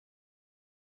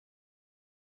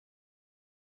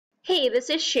Hey, this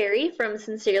is Sherry from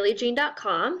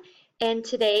sincerelyjean.com, and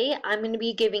today I'm going to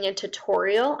be giving a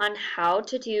tutorial on how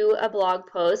to do a blog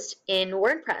post in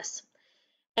WordPress.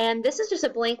 And this is just a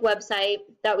blank website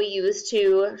that we use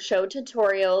to show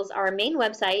tutorials. Our main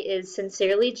website is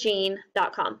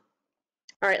sincerelyjean.com.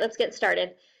 All right, let's get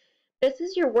started. This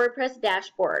is your WordPress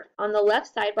dashboard. On the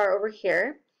left sidebar over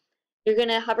here, you're going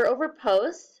to hover over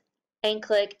Posts and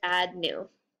click Add New.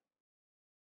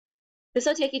 This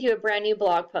will take you to a brand new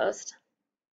blog post.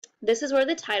 This is where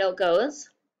the title goes.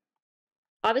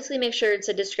 Obviously, make sure it's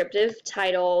a descriptive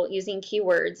title using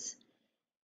keywords.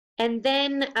 And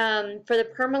then for the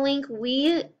permalink,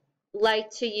 we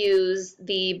like to use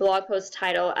the blog post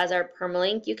title as our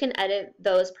permalink. You can edit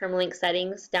those permalink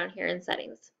settings down here in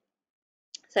Settings.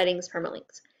 Settings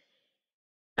permalinks.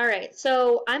 All right,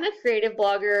 so I'm a creative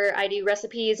blogger. I do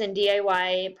recipes and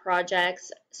DIY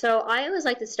projects. So I always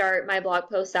like to start my blog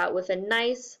posts out with a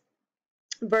nice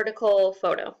vertical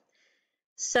photo.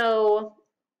 So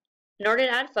in order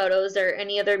to add photos or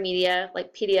any other media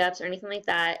like PDFs or anything like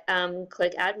that,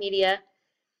 click Add Media.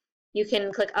 You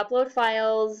can click Upload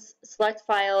Files, select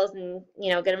files, and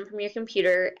get them from your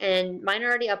computer. And mine are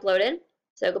already uploaded,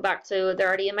 so go back to they're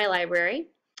already in my library.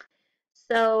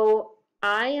 So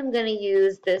I am going to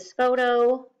use this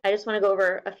photo. I just want to go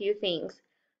over a few things.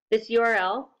 This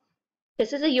URL.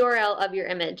 This is a URL of your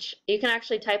image. You can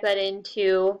actually type that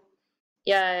into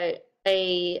a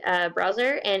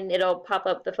browser and it'll pop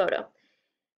up the photo.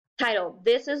 Title.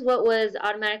 This is what was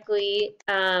automatically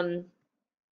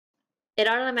it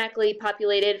automatically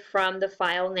populated from the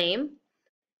file name.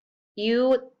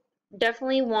 You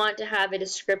definitely want to have a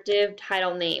descriptive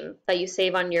title name that you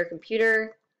save on your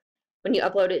computer when you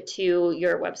upload it to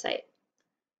your website.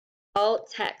 Alt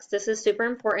text. This is super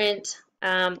important.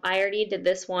 I already did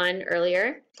this one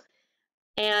earlier.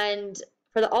 And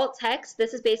for the alt text,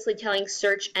 this is basically telling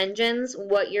search engines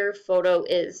what your photo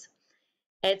is.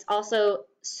 It's also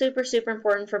super, super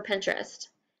important for Pinterest.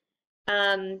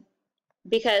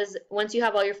 Because once you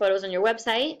have all your photos on your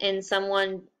website and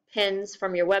someone pins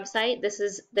from your website, this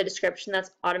is the description that's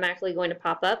automatically going to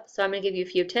pop up. So I'm going to give you a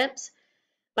few tips.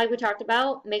 Like we talked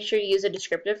about, make sure you use a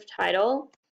descriptive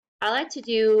title. I like to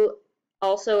do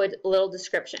also a little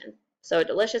description. So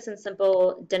delicious and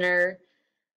simple dinner.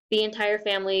 The entire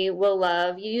family will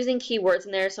love. You're using keywords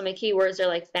in there, so my keywords are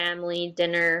like family,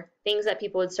 dinner, things that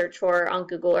people would search for on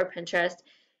Google or Pinterest.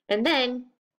 And then,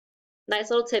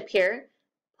 nice little tip here,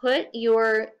 put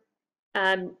your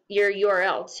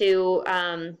URL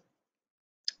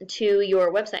to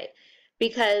your website,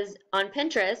 because on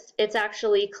Pinterest it's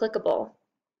actually clickable,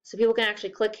 so people can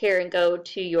actually click here and go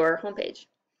to your homepage.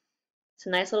 It's a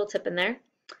nice little tip in there.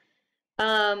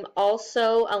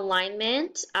 Also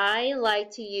alignment. I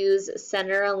like to use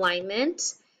center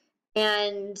alignment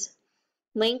and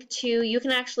link to, you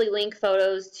can actually link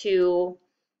photos to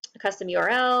a custom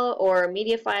URL or a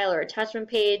media file or attachment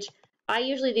page. I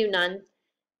usually do none.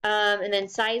 And then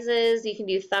sizes, you can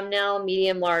do thumbnail,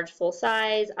 medium, large, full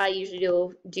size. I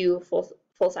usually do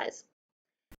full size.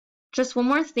 Just one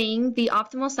more thing, the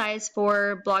optimal size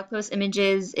for blog post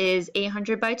images is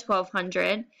 800 by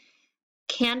 1200.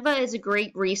 Canva is a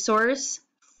great resource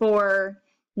for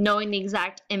knowing the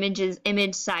exact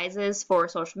image sizes for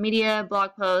social media,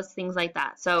 blog posts, things like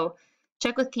that. So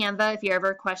check with Canva if you're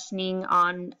ever questioning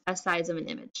on a size of an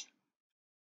image.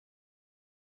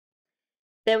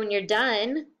 Then when you're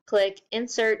done, click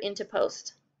Insert into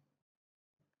Post.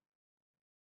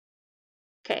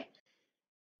 Okay.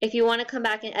 If you want to come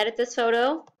back and edit this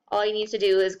photo, all you need to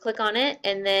do is click on it,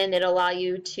 and then it'll allow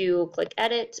you to click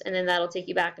Edit, and then that'll take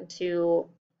you back into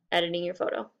editing your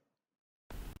photo.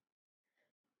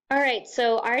 All right,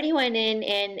 so I already went in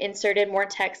and inserted more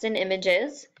text and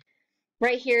images.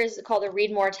 Right here is called a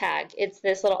Read More tag. It's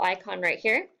this little icon right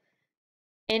here.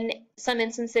 In some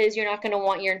instances, you're not going to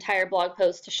want your entire blog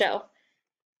post to show.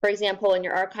 For example, in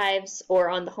your archives or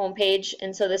on the home page,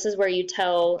 and so this is where you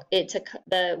tell it to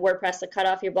the WordPress to cut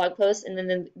off your blog post, and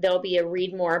then there'll be a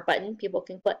Read More button people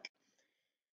can click.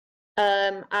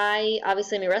 I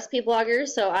obviously am a recipe blogger,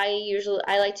 so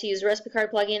I like to use the recipe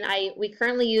card plugin. We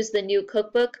currently use the new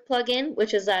cookbook plugin,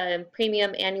 which is a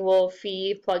premium annual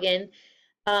fee plugin,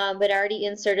 but I already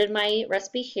inserted my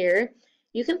recipe here.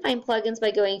 You can find plugins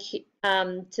by going to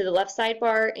the left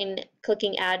sidebar and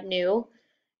clicking Add New.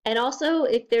 And also,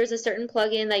 if there's a certain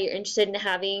plugin that you're interested in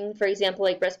having, for example,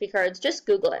 like recipe cards, just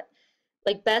Google it.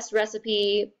 Like best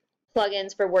recipe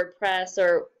plugins for WordPress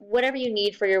or whatever you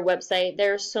need for your website.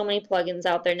 There's so many plugins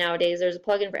out there nowadays. There's a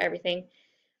plugin for everything.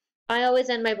 I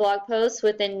always end my blog posts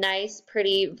with a nice,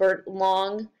 pretty,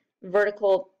 long,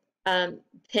 vertical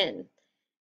pin.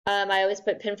 I always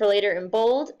put pin for later in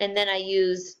bold, and then I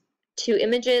use 2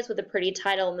 images with a pretty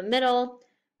title in the middle.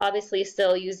 Obviously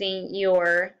still using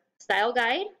your style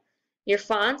guide, your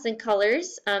fonts and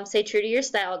colors, stay true to your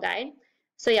style guide.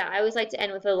 So yeah, I always like to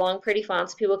end with a long pretty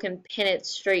font so people can pin it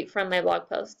straight from my blog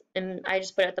post, and I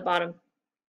just put it at the bottom.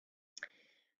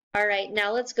 All right,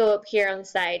 now let's go up here on the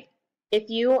side. If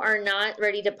you are not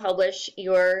ready to publish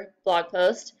your blog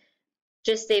post,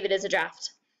 just save it as a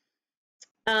draft.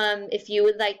 If you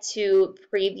would like to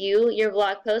preview your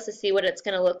blog post to see what it's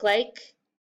going to look like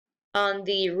on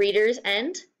the reader's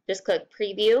end, just click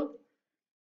preview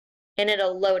and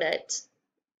it'll load it,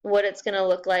 what it's going to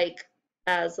look like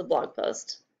as a blog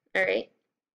post. All right.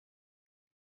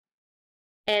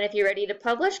 And if you're ready to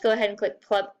publish, go ahead and click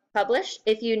publish.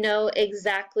 If you know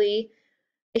exactly,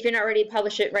 if you're not ready to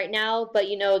publish it right now, but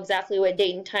you know exactly what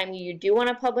date and time you do want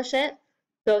to publish it,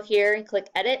 go here and click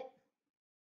edit.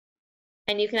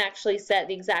 And you can actually set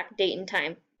the exact date and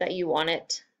time that you want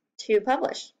it to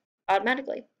publish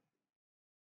automatically.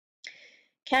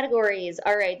 Categories.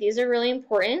 All right, these are really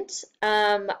important.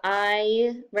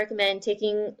 I recommend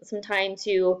taking some time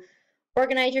to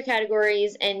organize your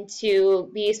categories and to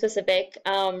be specific.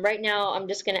 Right now, I'm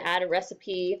just going to add a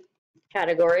recipe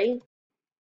category.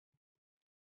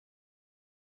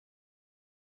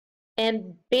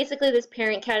 And basically this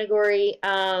parent category,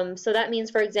 so that means,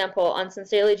 for example, on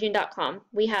sincerelyjean.com,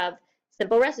 we have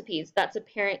simple recipes. That's a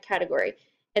parent category.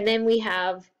 And then we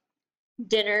have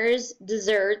dinners,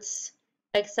 desserts,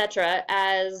 etc.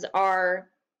 as our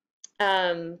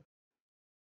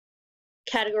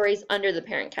categories under the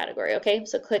parent category. Okay,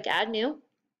 so click add new.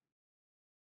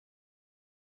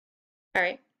 All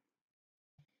right.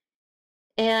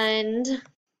 And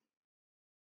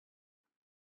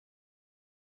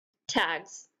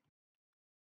tags.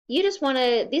 You just want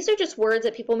to, these are just words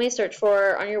that people may search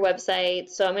for on your website.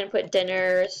 So I'm going to put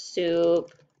dinner,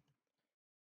 soup,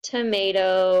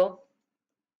 tomato,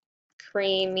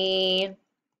 creamy,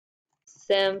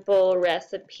 simple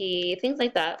recipe, things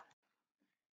like that.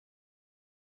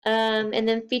 And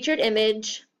then featured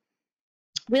image.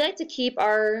 We like to keep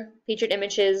our featured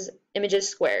images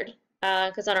squared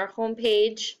because on our home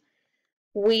page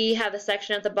we have a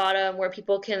section at the bottom where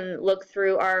people can look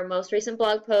through our most recent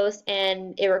blog post,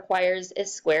 and it requires a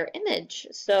square image.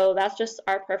 So that's just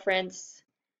our preference.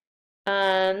 So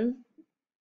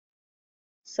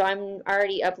I'm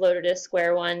already uploaded a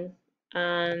square one.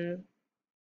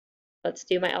 Let's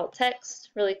do my alt text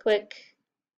really quick.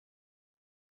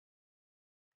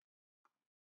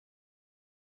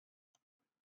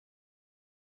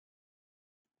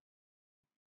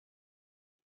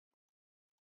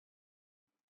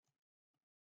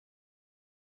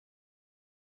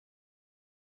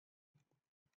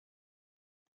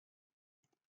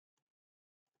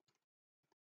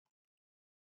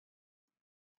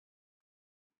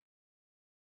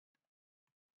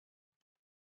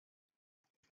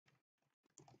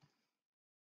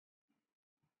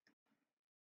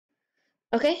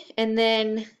 Okay, and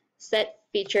then set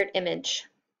featured image.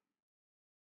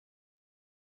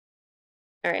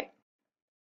 All right.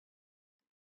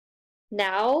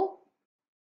 Now,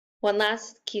 one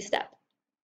last key step.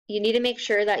 You need to make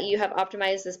sure that you have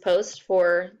optimized this post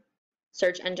for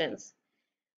search engines.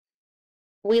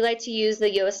 We like to use the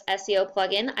Yoast SEO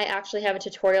plugin. I actually have a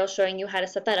tutorial showing you how to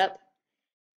set that up.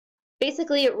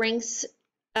 Basically, it ranks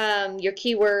your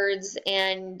keywords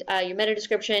and your meta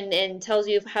description and tells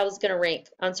you how it's going to rank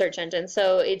on search engines.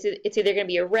 So it's either going to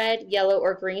be a red, yellow,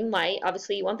 or green light.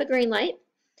 Obviously, you want the green light.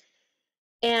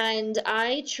 And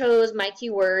I chose my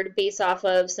keyword based off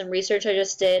of some research I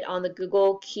just did on the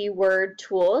Google keyword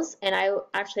tools, and I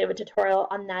actually have a tutorial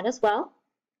on that as well.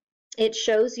 It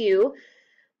shows you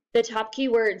the top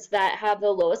keywords that have the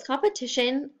lowest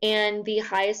competition and the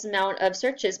highest amount of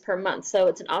searches per month. So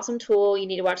it's an awesome tool. You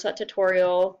need to watch that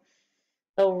tutorial.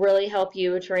 It'll really help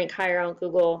you to rank higher on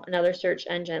Google and other search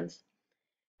engines.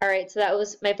 All right, so that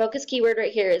was my focus keyword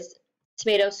right here is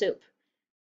tomato soup.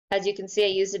 As you can see, I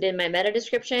used it in my meta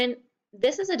description.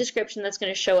 This is a description that's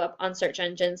going to show up on search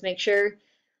engines. Make sure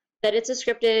that it's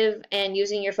descriptive and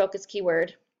using your focus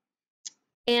keyword.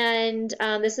 And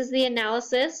this is the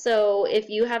analysis. So if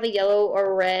you have a yellow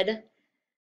or red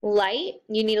light,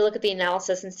 you need to look at the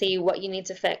analysis and see what you need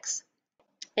to fix.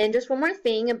 And just one more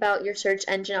thing about your search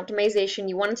engine optimization,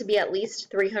 you want it to be at least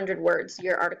 300 words,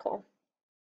 your article.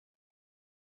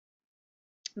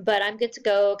 But I'm good to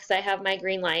go because I have my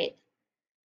green light.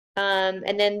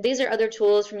 And then these are other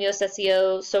tools from Yoast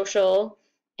SEO, social,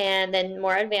 and then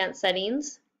more advanced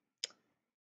settings.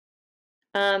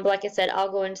 But like I said, I'll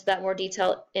go into that more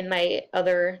detail in my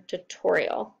other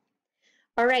tutorial.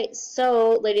 All right,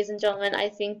 so ladies and gentlemen, I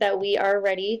think that we are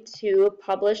ready to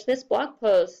publish this blog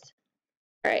post.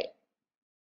 All right,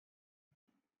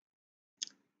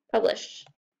 publish.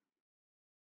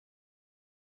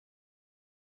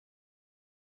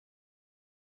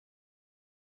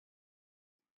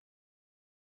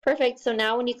 Perfect, so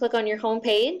now when you click on your home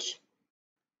page,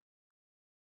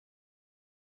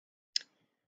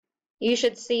 you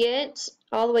should see it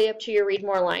all the way up to your read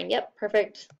more line. Yep,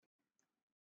 perfect.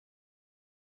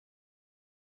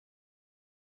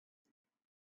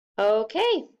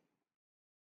 Okay.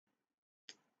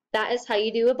 That is how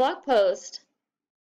you do a blog post.